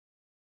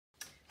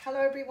Hello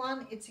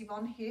everyone, it's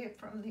Yvonne here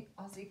from the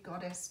Aussie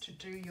Goddess to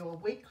do your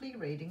weekly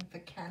reading for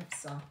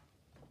Cancer.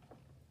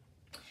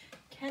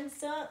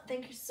 Cancer,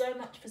 thank you so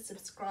much for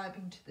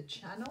subscribing to the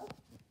channel.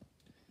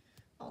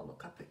 I'll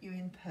look up at you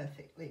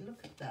imperfectly.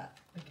 Look at that.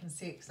 We can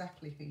see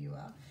exactly who you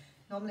are.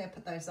 Normally I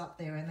put those up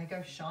there and they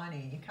go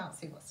shiny. You can't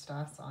see what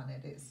star sign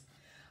it is.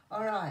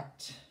 All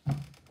right.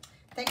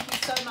 Thank you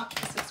so much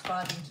for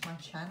subscribing to my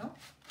channel.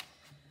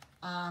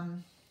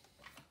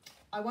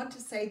 I want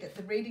to say that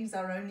the readings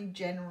are only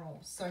general,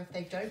 so if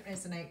they don't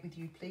resonate with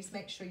you, please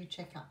make sure you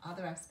check out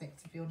other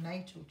aspects of your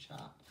natal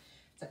chart,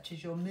 such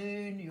as your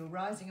moon, your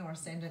rising or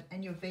ascendant,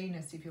 and your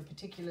Venus if you're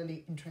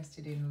particularly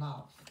interested in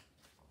love.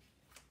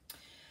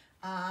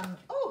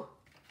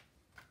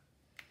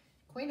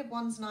 Queen of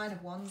Wands, Nine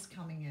of Wands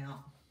coming out,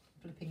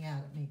 flipping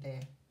out at me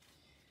there.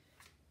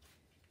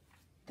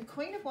 The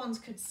Queen of Wands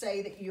could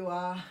say that you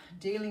are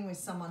dealing with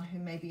someone who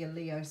may be a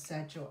Leo,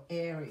 Sag, or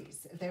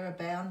Aries. There are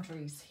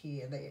boundaries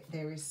here.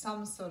 There is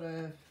some sort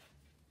of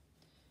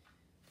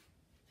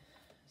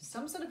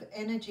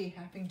energy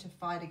having to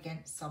fight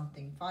against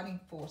something, fighting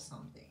for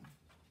something,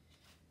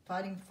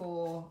 fighting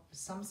for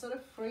some sort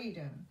of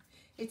freedom.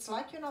 It's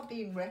like you're not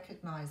being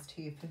recognized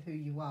here for who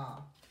you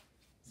are.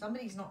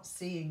 Somebody's not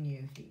seeing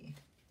you here.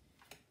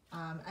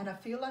 And I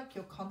feel like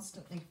you're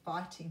constantly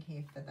fighting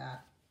here for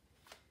that.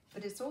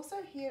 But it's also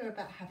here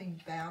about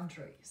having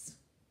boundaries,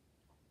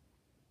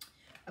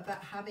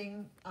 about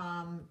having,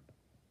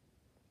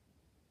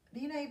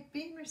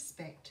 being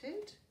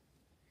respected.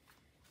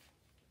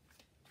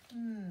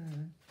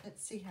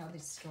 Let's see how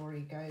this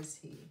story goes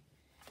here.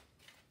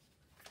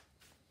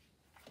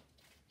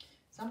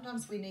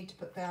 Sometimes we need to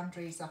put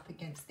boundaries up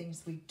against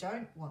things we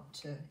don't want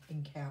to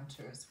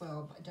encounter as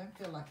well, but I don't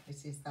feel like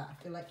this is that. I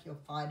feel like you're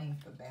fighting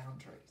for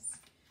boundaries,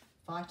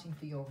 fighting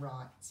for your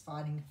rights,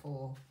 fighting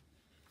for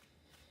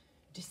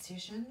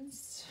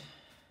decisions,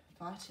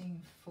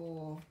 fighting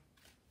for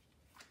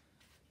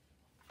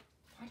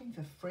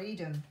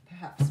freedom,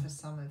 perhaps, for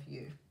some of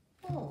you.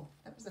 Oh,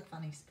 that was a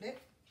funny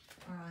split.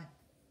 All right.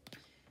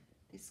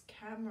 This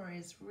camera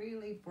is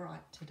really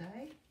bright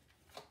today.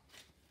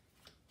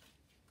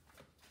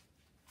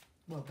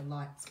 Well, the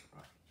light's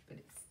bright, but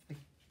it's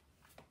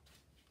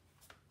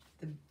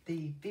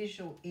the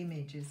visual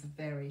image is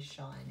very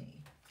shiny.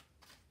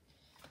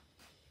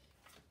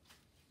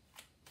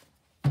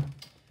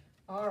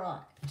 All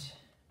right,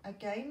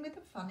 again with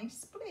a funny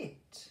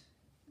split.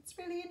 It's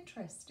really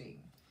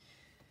interesting.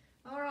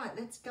 All right,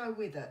 let's go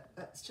with it.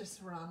 Let's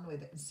just run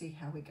with it and see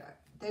how we go.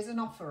 There's an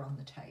offer on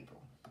the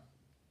table,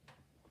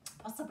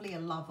 possibly a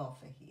love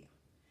offer here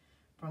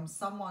from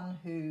someone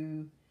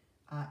who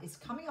is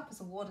coming up as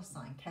a water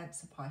sign,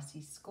 Cancer,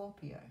 Pisces,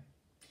 Scorpio.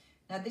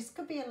 Now, this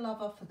could be a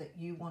love offer that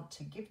you want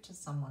to give to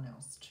someone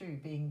else too,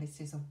 being this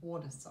is a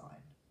water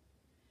sign.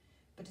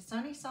 But it's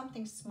only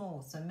something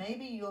small, so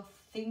maybe you're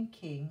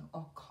thinking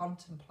or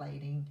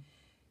contemplating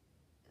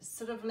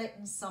sort of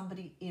letting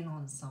somebody in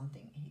on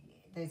something here.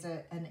 There's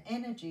an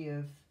energy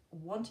of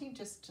wanting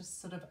just to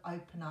sort of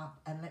open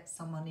up and let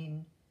someone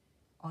in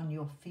on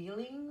your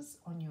feelings,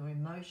 on your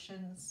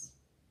emotions.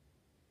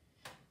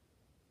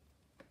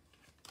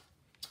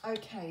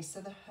 Okay,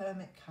 so the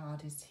Hermit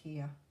card is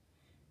here.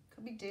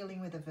 Could be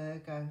dealing with a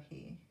Virgo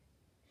here.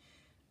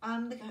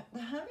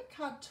 The Hermit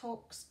card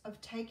talks of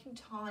taking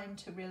time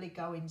to really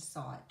go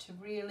inside, to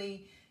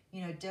really,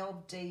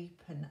 delve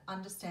deep and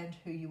understand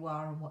who you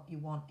are and what you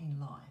want in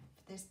life.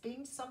 There's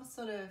been some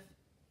sort of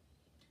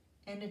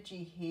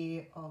energy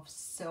here of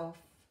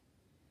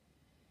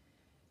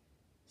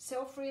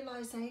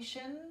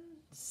self-realization,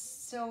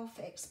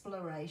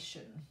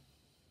 self-exploration.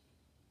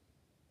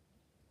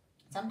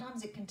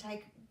 Sometimes it can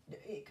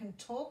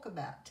talk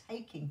about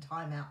taking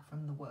time out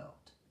from the world.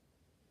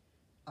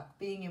 Like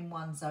being in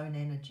one's own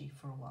energy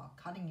for a while,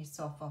 cutting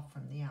yourself off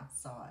from the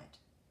outside.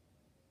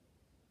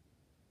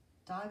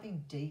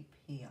 Diving deep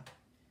here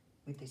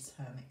with this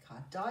Hermit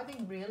card.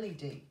 Diving really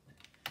deep.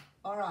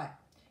 All right,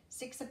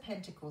 Six of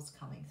Pentacles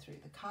coming through.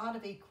 The card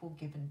of equal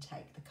give and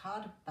take. The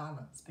card of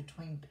balance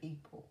between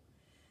people.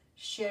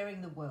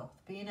 Sharing the wealth.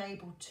 Being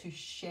able to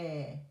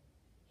share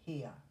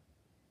here.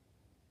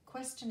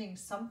 Questioning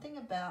something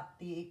about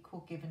the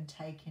equal give and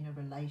take in a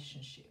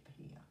relationship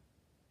here.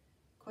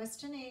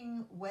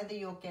 Questioning whether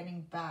you're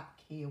getting back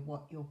here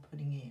what you're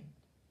putting in.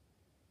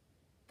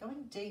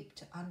 Going deep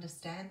to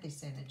understand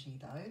this energy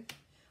though.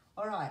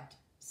 All right,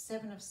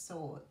 Seven of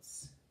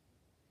Swords.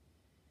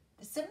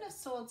 The Seven of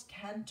Swords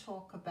can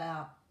talk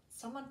about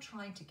someone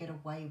trying to get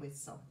away with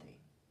something.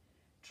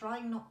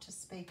 Trying not to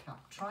speak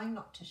up. Trying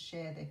not to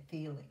share their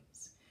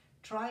feelings.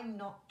 Trying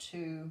not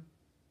to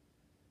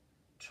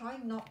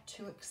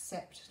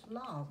accept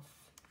love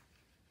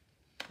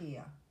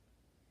here.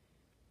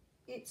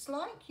 It's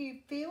like you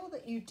feel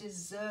that you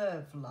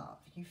deserve love.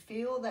 You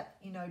feel that,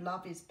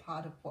 love is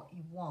part of what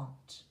you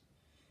want.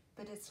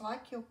 But it's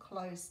like you're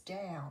closed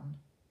down.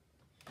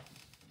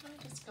 Let me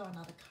just go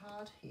another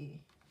card here.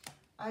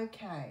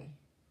 Okay.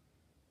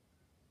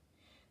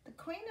 The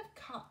Queen of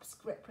Cups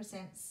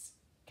represents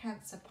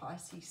Cancer,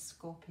 Pisces,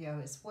 Scorpio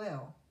as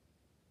well.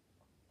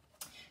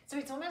 So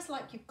it's almost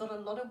like you've got a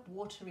lot of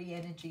watery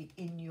energy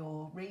in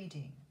your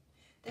reading.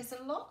 There's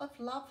a lot of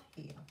love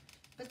here,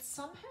 but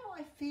somehow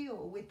I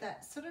feel with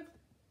that sort of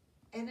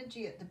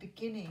energy at the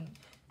beginning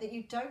that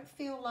you don't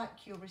feel like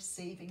you're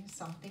receiving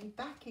something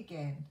back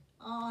again.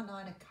 Oh,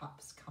 Nine of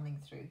Cups coming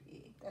through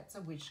here. That's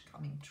a wish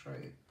coming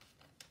true.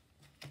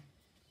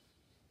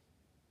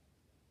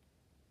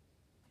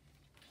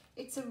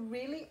 It's a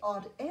really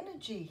odd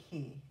energy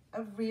here,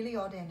 a really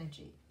odd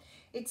energy.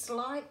 It's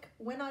like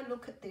when I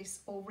look at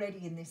this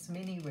already in this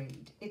mini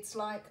read, it's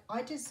like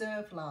I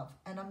deserve love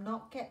and I'm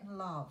not getting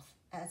love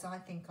as I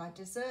think I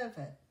deserve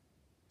it.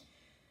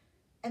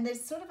 And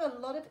there's sort of a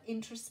lot of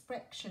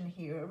introspection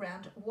here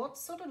around what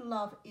sort of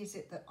love is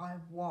it that I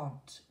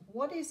want?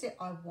 What is it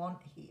I want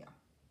here?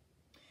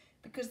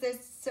 Because there's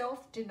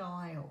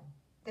self-denial.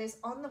 There's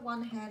on the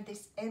one hand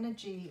this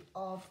energy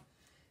of,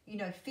 you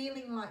know,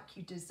 feeling like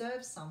you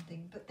deserve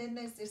something, but then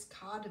there's this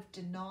card of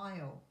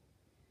denial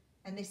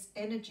and this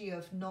energy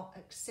of not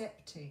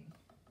accepting.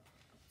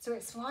 So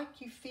it's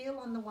like you feel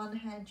on the one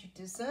hand you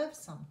deserve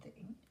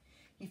something.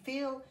 You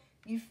feel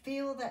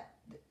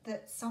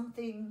that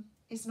something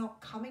is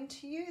not coming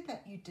to you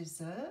that you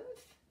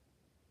deserve.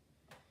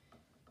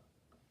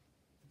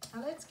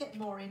 Now let's get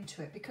more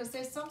into it, because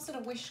there's some sort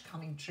of wish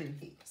coming true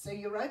here. So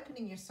you're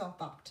opening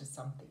yourself up to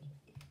something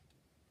here.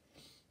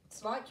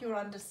 It's like you're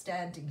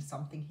understanding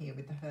something here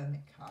with the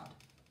Hermit card.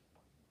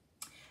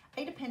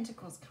 Eight of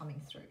Pentacles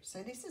coming through.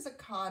 So this is a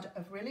card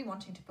of really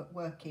wanting to put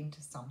work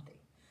into something.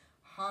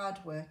 Hard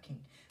working.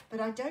 But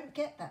I don't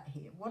get that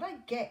here. What I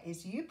get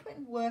is you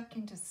putting work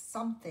into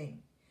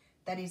something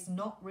that is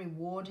not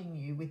rewarding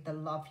you with the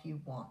love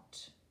you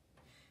want.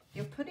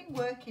 You're putting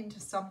work into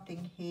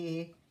something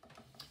here,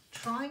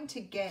 trying to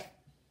get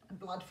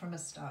blood from a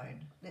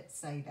stone. Let's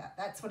say that.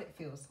 That's what it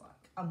feels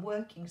like. I'm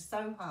working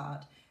so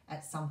hard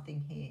at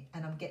something here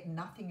and I'm getting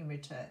nothing in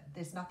return.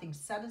 There's nothing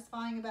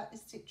satisfying about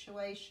this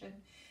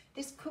situation.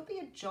 This could be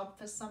a job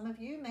for some of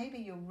you. Maybe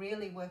you're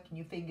really working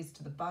your fingers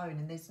to the bone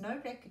and there's no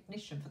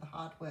recognition for the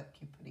hard work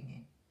you're putting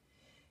in.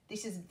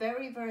 This is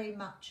very, very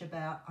much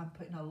about I'm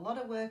putting a lot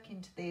of work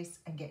into this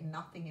and getting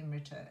nothing in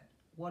return.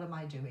 What am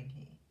I doing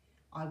here?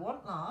 I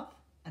want love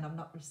and I'm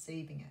not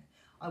receiving it.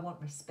 I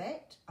want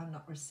respect, I'm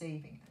not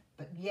receiving it.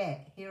 But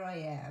yet, here I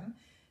am,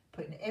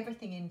 putting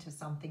everything into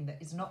something that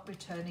is not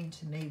returning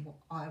to me what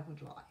I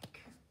would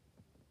like.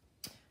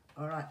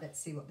 All right, let's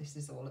see what this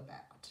is all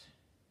about.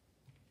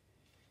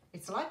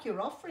 It's like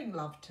you're offering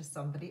love to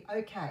somebody.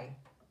 Okay,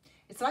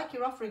 it's like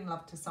you're offering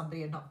love to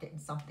somebody and not getting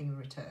something in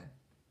return.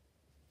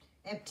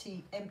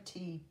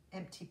 Empty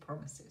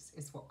promises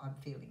is what I'm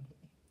feeling here.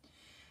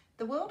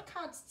 The World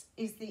card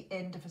is the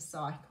end of a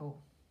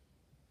cycle.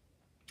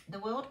 The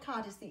World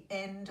card is the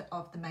end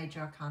of the Major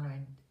Arcana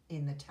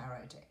in the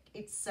Tarot deck.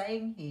 It's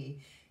saying here,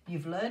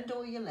 you've learned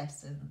all your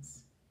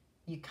lessons.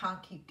 You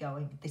can't keep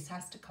going. This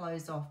has to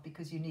close off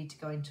because you need to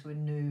go into a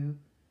new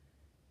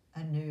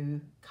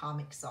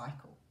karmic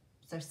cycle.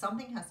 So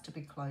something has to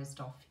be closed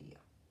off here.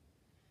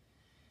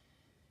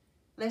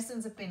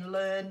 Lessons have been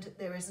learned.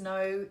 There is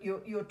no,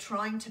 you're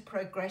trying to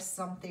progress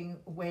something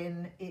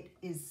when it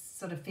is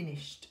sort of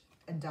finished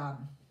and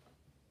done.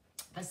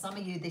 For some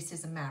of you, this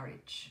is a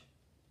marriage.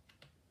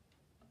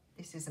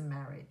 This is a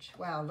marriage.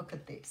 Wow, look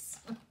at this.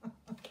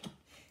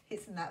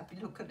 Isn't that,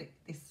 look at it,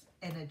 this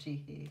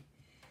energy here.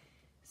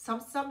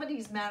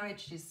 Somebody's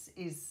marriage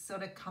is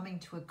sort of coming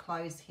to a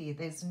close here.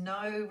 There's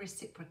no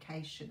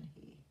reciprocation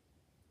here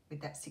with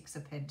that Six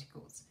of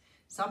Pentacles.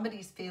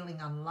 Somebody's feeling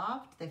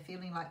unloved. They're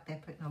feeling like they're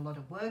putting a lot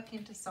of work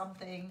into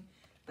something,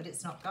 but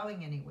it's not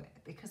going anywhere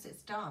because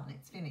it's done.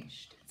 It's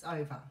finished. It's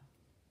over.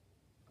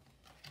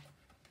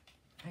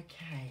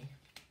 Okay.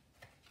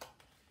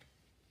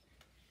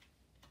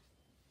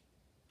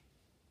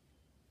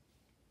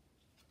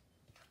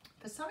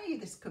 For some of you,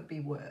 this could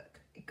be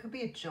work. It could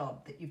be a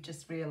job that you've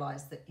just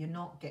realised that you're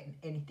not getting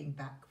anything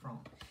back from.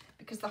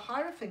 Because the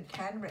Hierophant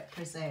can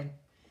represent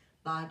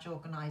large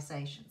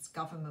organisations,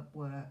 government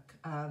work,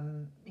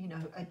 you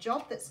know, a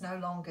job that's no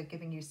longer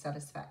giving you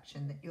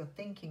satisfaction, that you're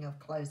thinking of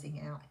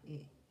closing out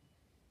here.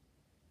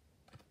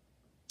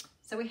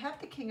 So we have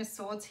the King of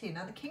Swords here.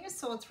 Now, the King of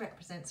Swords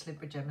represents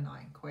Libra, Gemini,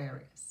 and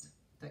Aquarius.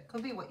 So it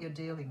could be what you're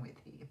dealing with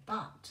here.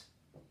 But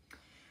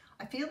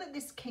I feel that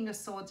this King of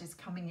Swords is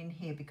coming in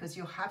here because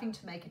you're having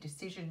to make a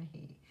decision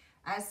here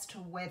as to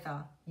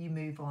whether you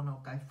move on or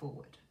go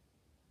forward.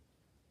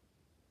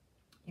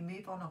 You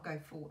move on or go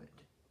forward.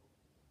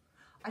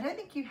 I don't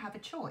think you have a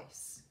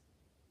choice.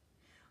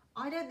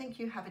 I don't think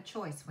you have a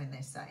choice when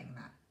they're saying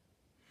that.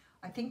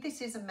 I think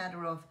this is a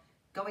matter of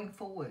going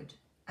forward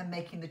and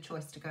making the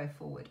choice to go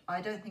forward.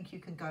 I don't think you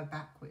can go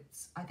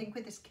backwards. I think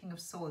with this King of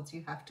Swords,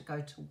 you have to go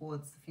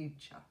towards the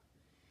future.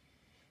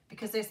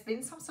 Because there's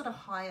been some sort of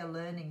higher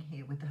learning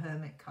here with the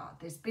Hermit card.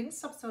 There's been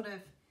some sort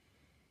of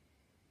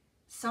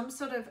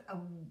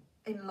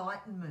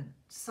enlightenment,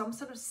 some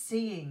sort of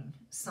seeing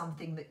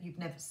something that you've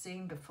never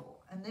seen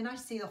before. And then I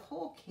see the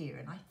Hawk here,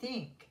 and I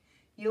think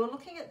you're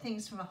looking at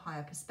things from a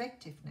higher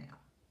perspective now.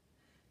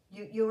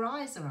 Your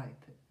eyes are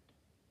open.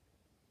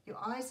 Your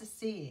eyes are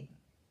seeing.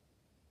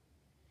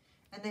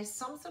 And there's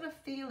some sort of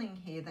feeling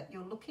here that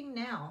you're looking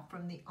now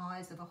from the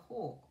eyes of a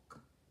hawk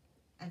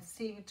and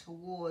seeing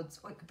towards,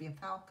 or it could be a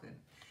falcon,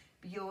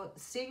 but you're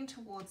seeing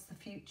towards the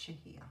future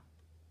here.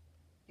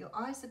 Your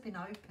eyes have been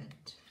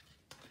opened.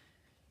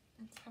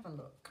 Let's have a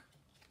look.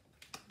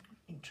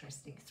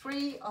 Interesting.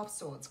 3 of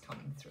Swords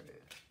coming through.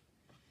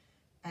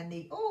 And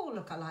the, oh,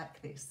 look, I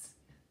like this.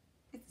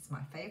 This is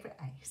my favourite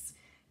ace.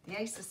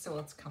 The Ace of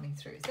Swords coming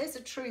through. There's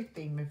a truth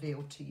being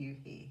revealed to you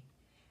here.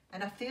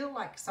 And I feel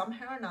like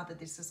somehow or another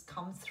this has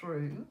come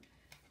through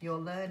your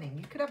learning.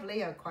 You could have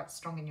Leo quite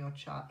strong in your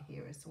chart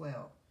here as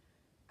well.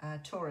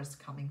 Taurus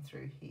coming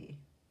through here.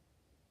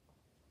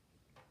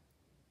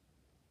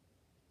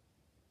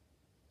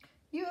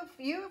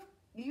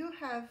 You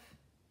have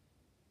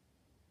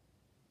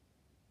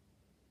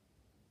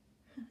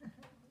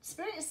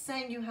Spirit is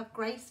saying you have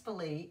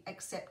gracefully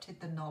accepted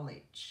the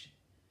knowledge,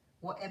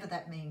 whatever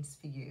that means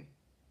for you.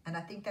 And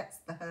I think that's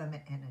the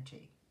Hermit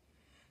energy.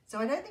 So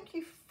I don't think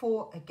you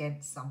fought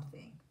against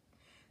something.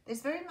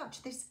 There's very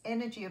much this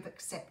energy of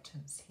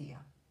acceptance here.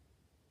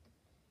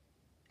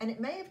 And it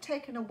may have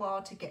taken a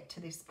while to get to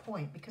this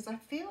point because I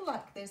feel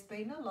like there's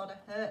been a lot of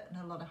hurt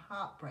and a lot of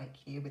heartbreak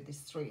here with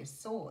this 3 of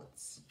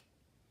Swords.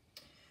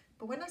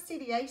 But when I see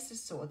the Ace of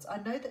Swords, I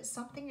know that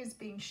something is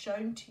being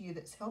shown to you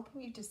that's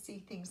helping you to see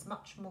things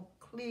much more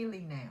clearly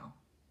now.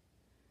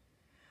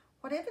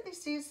 Whatever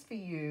this is for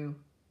you,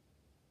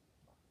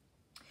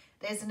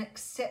 there's an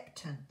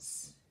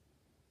acceptance.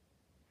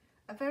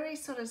 A very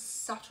sort of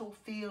subtle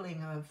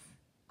feeling of,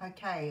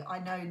 okay, I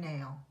know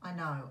now. I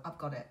know, I've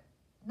got it.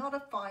 Not a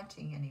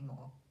fighting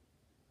anymore.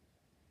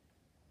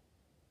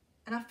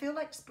 And I feel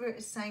like Spirit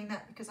is saying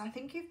that because I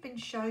think you've been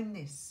shown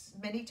this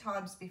many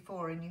times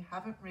before and you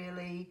haven't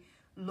really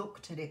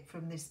looked at it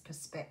from this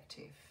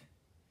perspective.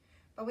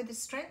 But with the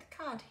Strength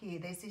card here,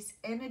 there's this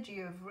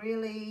energy of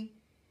really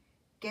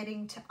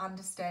getting to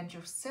understand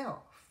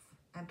yourself.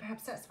 And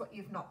perhaps that's what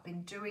you've not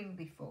been doing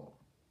before.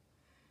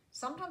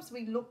 Sometimes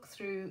we look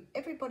through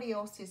everybody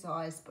else's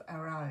eyes but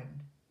our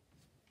own.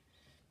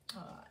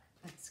 All right,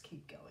 let's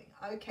keep going.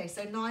 Okay,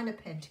 so 9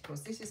 of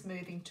Pentacles. This is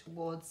moving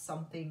towards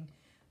something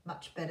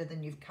much better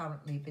than you've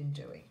currently been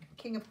doing.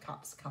 King of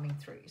Cups coming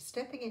through.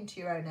 Stepping into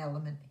your own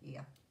element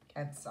here,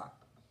 Cancer.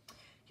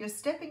 You're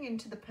stepping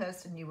into the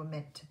person you were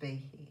meant to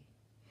be here.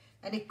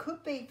 And it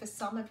could be for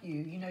some of you,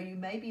 you know, you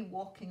may be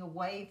walking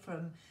away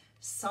from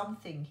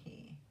something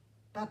here.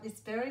 But it's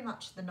very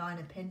much the 9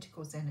 of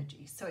Pentacles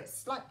energy. So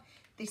it's like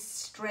this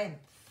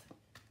strength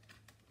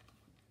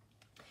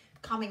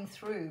coming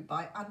through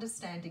by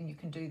understanding you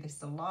can do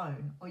this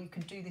alone or you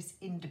can do this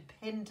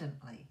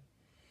independently.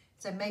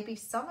 So maybe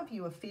some of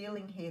you are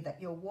feeling here that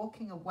you're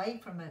walking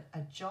away from a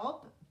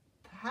job,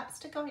 perhaps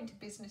to go into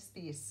business for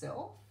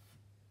yourself.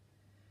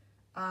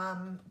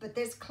 But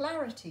there's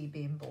clarity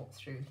being brought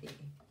through here.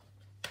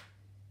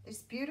 This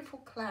beautiful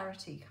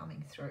clarity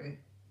coming through.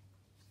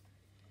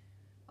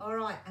 All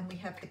right, and we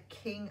have the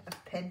King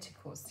of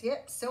Pentacles.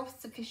 Yep,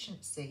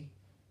 self-sufficiency.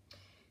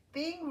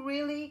 Being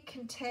really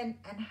content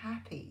and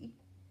happy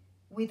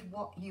with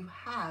what you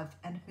have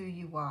and who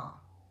you are,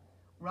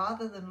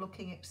 rather than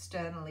looking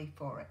externally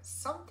for it.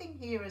 Something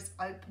here has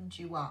opened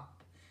you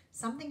up.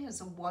 Something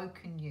has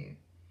awoken you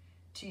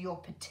to your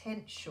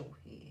potential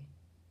here.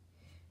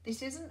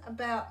 This isn't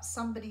about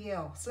somebody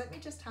else. Let me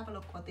just have a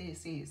look what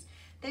this is.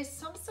 There's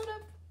some sort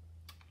of,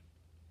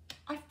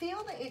 I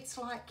feel that it's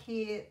like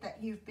here that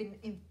you've been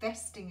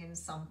investing in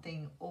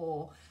something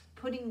or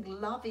putting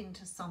love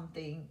into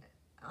something,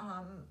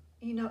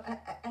 you know,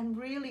 and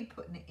really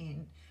putting it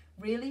in,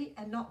 really,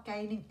 and not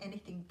gaining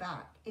anything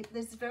back.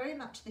 There's very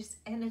much this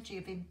energy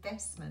of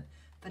investment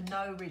for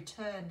no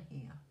return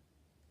here.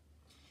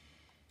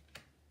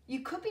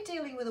 You could be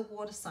dealing with a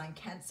water sign,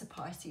 Cancer,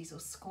 Pisces, or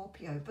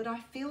Scorpio, but I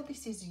feel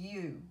this is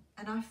you.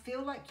 And I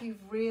feel like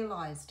you've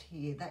realized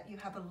here that you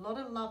have a lot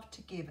of love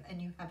to give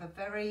and you have a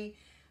very,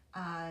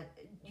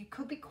 you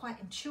could be quite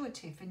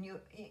intuitive and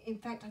in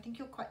fact, I think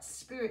you're quite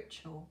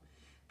spiritual.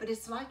 But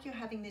it's like you're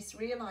having this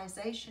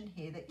realization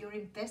here that you're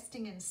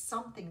investing in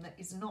something that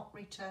is not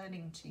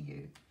returning to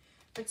you.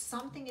 But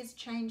something is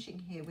changing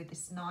here with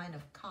this 9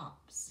 of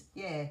Cups.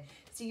 Yeah,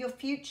 so you're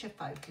future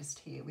focused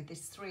here with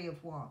this 3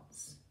 of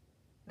Wands.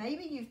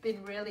 Maybe you've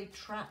been really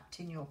trapped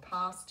in your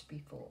past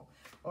before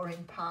or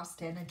in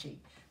past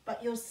energy.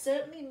 But you're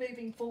certainly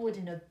moving forward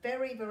in a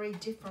very, very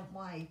different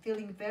way.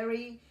 Feeling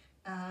very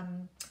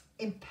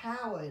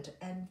empowered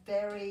and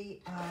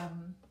very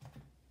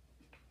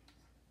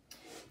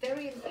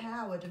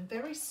empowered and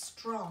very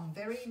strong,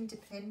 very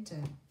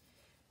independent.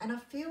 And I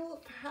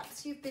feel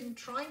perhaps you've been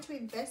trying to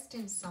invest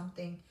in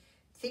something,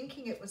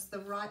 thinking it was the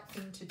right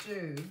thing to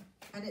do,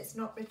 and it's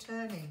not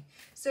returning.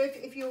 So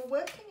if you're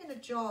working in a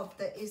job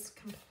that is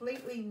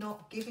completely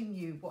not giving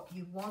you what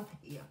you want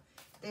here,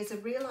 there's a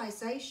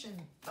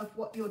realization of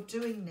what you're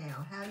doing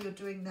now, how you're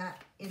doing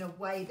that in a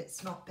way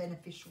that's not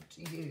beneficial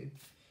to you.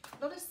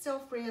 A lot of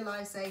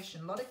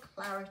self-realization, a lot of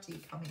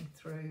clarity coming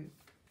through.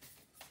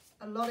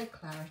 A lot of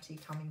clarity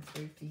coming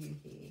through for you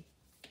here.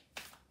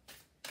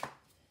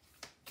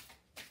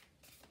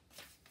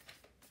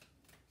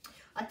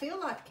 I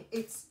feel like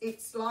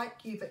it's like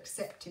you've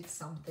accepted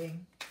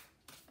something.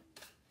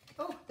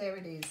 Oh, there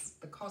it is,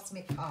 the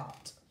Cosmic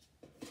Heart.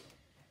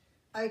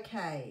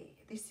 Okay,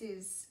 this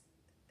is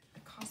the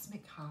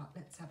Cosmic Heart.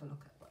 Let's have a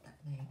look at what that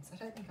means. I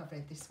don't think I've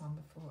read this one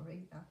before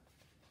either.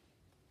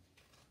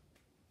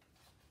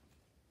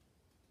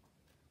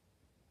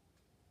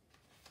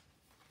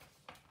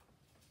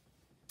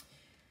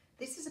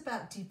 This is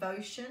about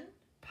devotion,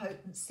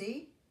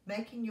 potency,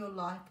 making your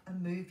life a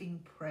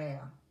moving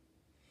prayer.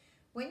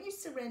 When you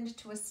surrender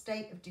to a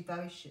state of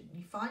devotion,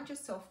 you find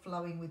yourself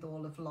flowing with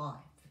all of life.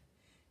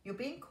 You're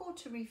being called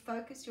to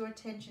refocus your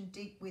attention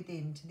deep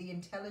within to the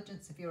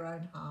intelligence of your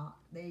own heart.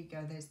 There you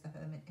go, there's the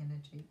Hermit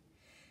energy.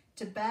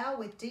 To bow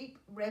with deep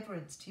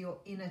reverence to your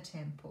inner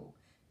temple,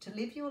 to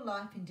live your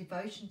life in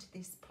devotion to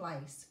this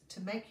place,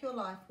 to make your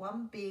life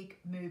one big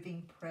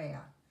moving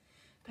prayer.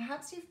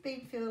 Perhaps you've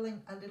been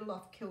feeling a little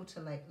off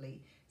kilter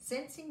lately,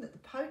 sensing that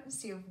the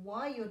potency of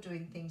why you're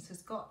doing things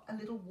has got a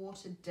little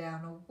watered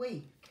down or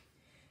weak.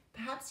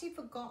 Perhaps you've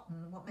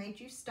forgotten what made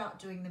you start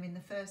doing them in the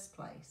first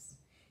place.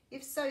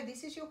 If so,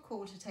 this is your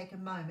call to take a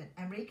moment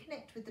and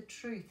reconnect with the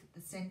truth at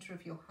the center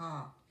of your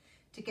heart,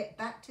 to get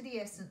back to the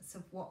essence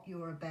of what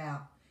you're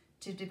about,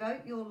 to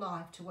devote your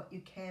life to what you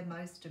care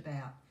most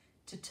about,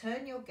 to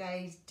turn your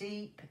gaze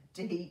deep,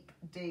 deep,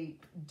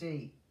 deep,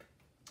 deep.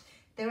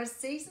 There are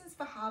seasons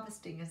for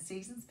harvesting and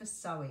seasons for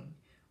sowing.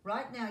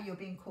 Right now, you're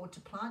being called to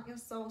plant your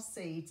soul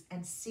seeds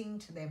and sing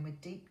to them with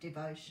deep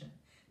devotion,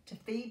 to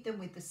feed them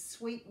with the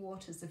sweet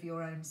waters of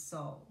your own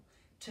soul,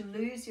 to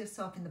lose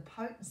yourself in the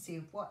potency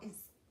of what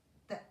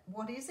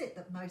is it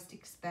that most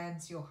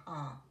expands your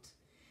heart,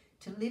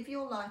 to live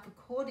your life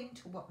according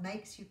to what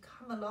makes you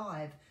come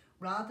alive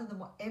rather than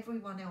what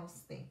everyone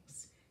else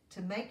thinks,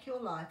 to make your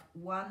life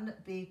one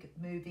big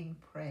moving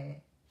prayer.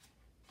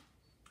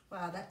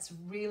 Wow, that's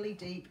really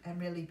deep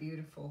and really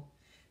beautiful.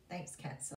 Thanks, Cancer.